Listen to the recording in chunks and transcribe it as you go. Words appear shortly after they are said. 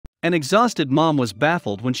An exhausted mom was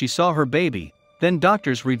baffled when she saw her baby, then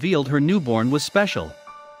doctors revealed her newborn was special.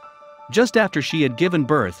 Just after she had given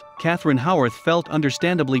birth, Catherine Howarth felt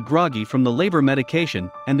understandably groggy from the labor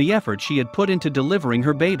medication and the effort she had put into delivering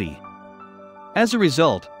her baby. As a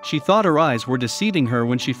result, she thought her eyes were deceiving her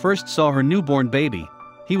when she first saw her newborn baby.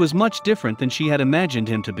 He was much different than she had imagined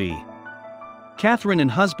him to be. Catherine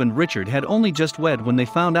and husband Richard had only just wed when they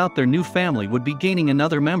found out their new family would be gaining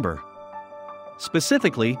another member.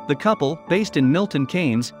 Specifically, the couple, based in Milton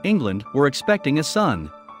Keynes, England, were expecting a son.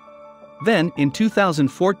 Then, in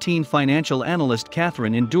 2014, financial analyst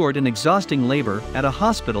Catherine endured an exhausting labor at a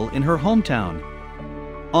hospital in her hometown.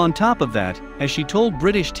 On top of that, as she told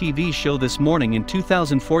British TV show This Morning in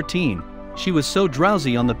 2014, she was so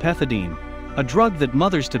drowsy on the pethidine, a drug that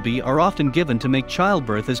mothers-to-be are often given to make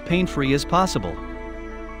childbirth as pain-free as possible.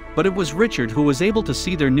 But it was Richard who was able to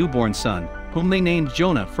see their newborn son, whom they named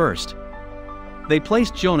Jonah, first. They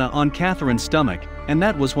placed Jonah on Catherine's stomach, and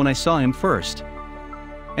that was when I saw him first.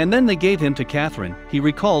 And then they gave him to Catherine, he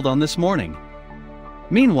recalled on This Morning.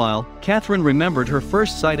 Meanwhile, Catherine remembered her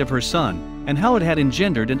first sight of her son, and how it had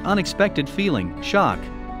engendered an unexpected feeling, shock.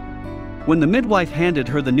 When the midwife handed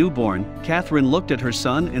her the newborn, Catherine looked at her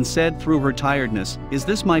son and said through her tiredness, "Is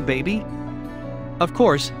this my baby?" Of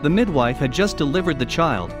course, the midwife had just delivered the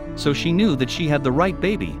child, so she knew that she had the right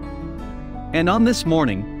baby. And on This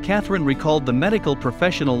Morning, Catherine recalled the medical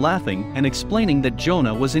professional laughing and explaining that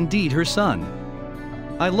Jonah was indeed her son.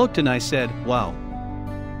 "I looked and I said, wow,"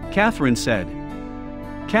 Catherine said.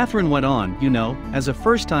 Catherine went on, "You know, as a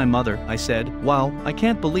first-time mother, I said, wow, I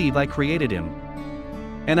can't believe I created him.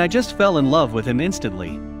 And I just fell in love with him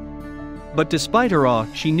instantly." But despite her awe,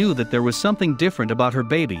 she knew that there was something different about her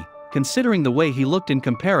baby, considering the way he looked in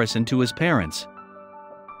comparison to his parents.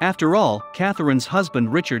 After all, Catherine's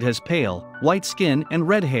husband Richard has pale, white skin and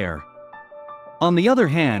red hair. On the other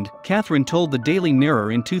hand, Catherine told the Daily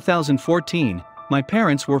Mirror in 2014, "My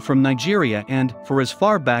parents were from Nigeria and, for as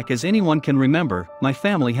far back as anyone can remember, my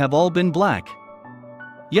family have all been black."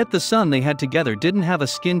 Yet the son they had together didn't have a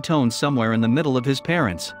skin tone somewhere in the middle of his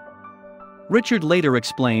parents. Richard later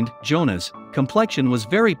explained, Jonah's complexion was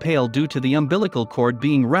very pale due to the umbilical cord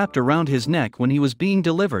being wrapped around his neck when he was being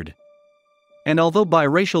delivered. And although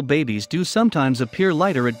biracial babies do sometimes appear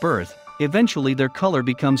lighter at birth, eventually their color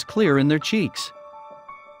becomes clear in their cheeks.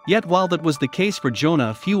 Yet while that was the case for Jonah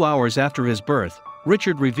a few hours after his birth,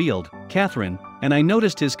 Richard revealed, "Catherine, and I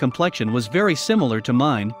noticed his complexion was very similar to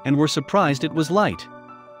mine and were surprised it was light."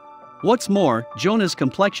 What's more, Jonah's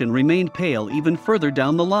complexion remained pale even further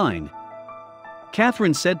down the line.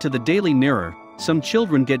 Catherine said to the Daily Mirror, "Some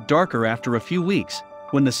children get darker after a few weeks,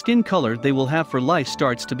 when the skin color they will have for life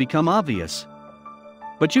starts to become obvious.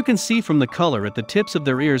 But you can see from the color at the tips of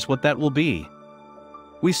their ears what that will be."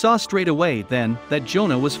 We saw straight away, then, that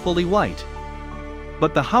Jonah was fully white.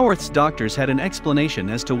 But the Howarth's doctors had an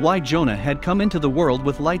explanation as to why Jonah had come into the world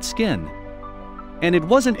with light skin. And it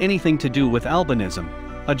wasn't anything to do with albinism,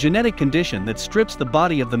 a genetic condition that strips the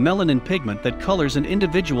body of the melanin pigment that colors an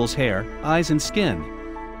individual's hair, eyes and skin.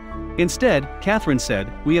 Instead, Catherine said,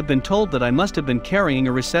 "We have been told that I must have been carrying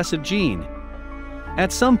a recessive gene.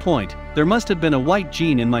 At some point, there must have been a white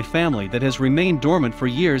gene in my family that has remained dormant for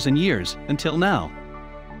years and years, until now."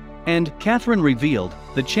 And, Catherine revealed,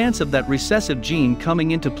 the chance of that recessive gene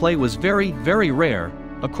coming into play was very, very rare,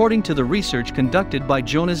 according to the research conducted by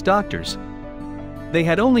Jonah's doctors. They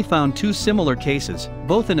had only found 2 similar cases,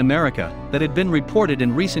 both in America, that had been reported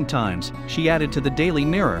in recent times, she added to the Daily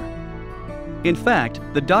Mirror. In fact,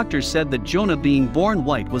 the doctors said that Jonah being born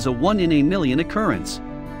white was a 1 in a million occurrence.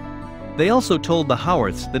 They also told the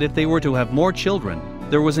Howarths that if they were to have more children,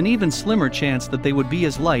 there was an even slimmer chance that they would be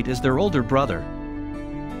as light as their older brother.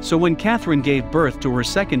 So when Catherine gave birth to her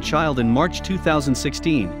second child in March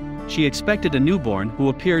 2016, she expected a newborn who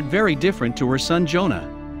appeared very different to her son Jonah.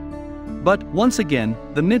 But, once again,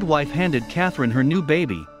 the midwife handed Catherine her new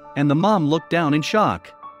baby, and the mom looked down in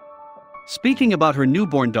shock. Speaking about her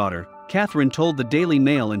newborn daughter, Catherine told the Daily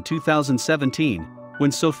Mail in 2017,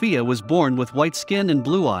 "When Sophia was born with white skin and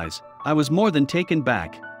blue eyes, I was more than taken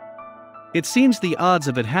back. It seems the odds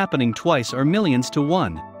of it happening twice are millions to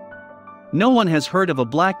 1. No one has heard of a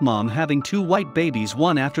black mom having 2 white babies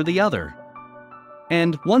one after the other."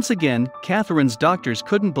 And, once again, Catherine's doctors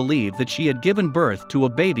couldn't believe that she had given birth to a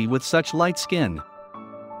baby with such light skin.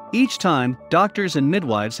 Each time, doctors and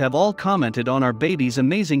midwives have all commented on our baby's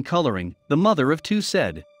amazing coloring, the mother of 2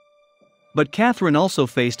 said. But Catherine also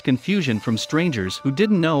faced confusion from strangers who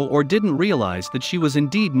didn't know or didn't realize that she was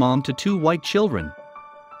indeed mom to 2 white children.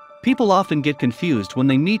 "People often get confused when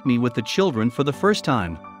they meet me with the children for the first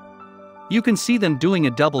time. You can see them doing a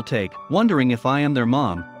double take, wondering if I am their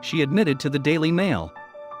mom, she admitted to the Daily Mail.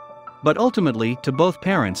 But ultimately, to both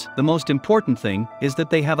parents, the most important thing is that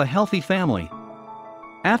they have a healthy family.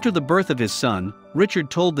 After the birth of his son, Richard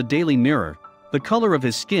told the Daily Mirror, "The color of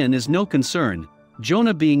his skin is no concern.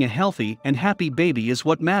 Jonah being a healthy and happy baby is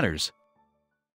what matters."